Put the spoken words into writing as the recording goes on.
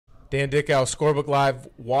Dan Dickau, Scorebook Live,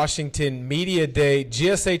 Washington Media Day,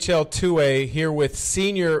 GSHL 2A, here with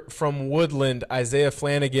senior from Woodland, Isaiah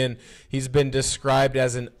Flanagan. He's been described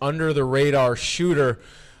as an under-the-radar shooter.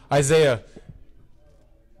 Isaiah,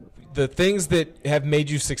 the things that have made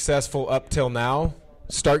you successful up till now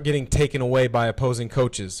start getting taken away by opposing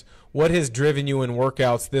coaches. What has driven you in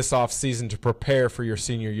workouts this offseason to prepare for your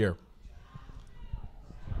senior year?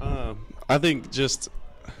 I think just,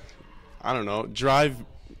 I don't know, drive.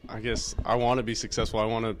 I guess I want to be successful. I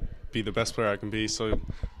want to be the best player I can be. So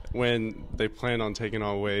when they plan on taking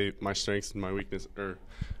away my strengths and my weakness, or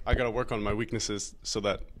I got to work on my weaknesses so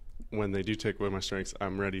that when they do take away my strengths,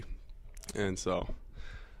 I'm ready. And so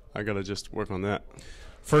I got to just work on that.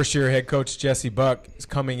 First-year head coach Jesse Buck is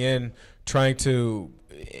coming in trying to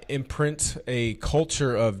imprint a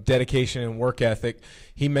culture of dedication and work ethic.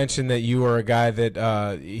 He mentioned that you are a guy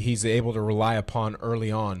that he's able to rely upon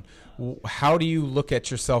early on. How do you look at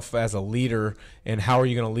yourself as a leader, and how are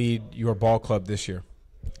you going to lead your ball club this year?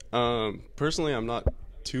 Personally, I'm not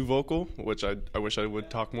too vocal, which I wish I would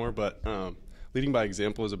talk more, but leading by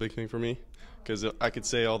example is a big thing for me, because I could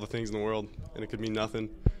say all the things in the world and it could mean nothing,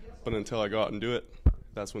 but until I go out and do it,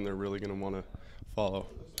 that's when they're really going to want to follow.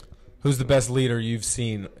 Who's the best leader you've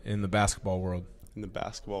seen in the basketball world? In the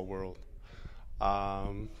basketball world,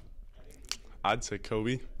 I'd say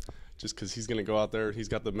Kobe, just because he's going to go out there. He's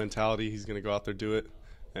got the mentality. He's going to go out there, do it,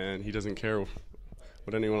 and he doesn't care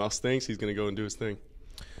what anyone else thinks. He's going to go and do his thing.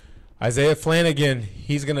 Isaiah Flanagan,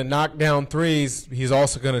 he's going to knock down threes. He's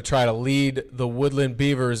also going to try to lead the Woodland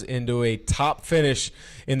Beavers into a top finish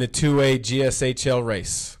in the 2A GSHL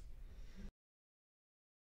race.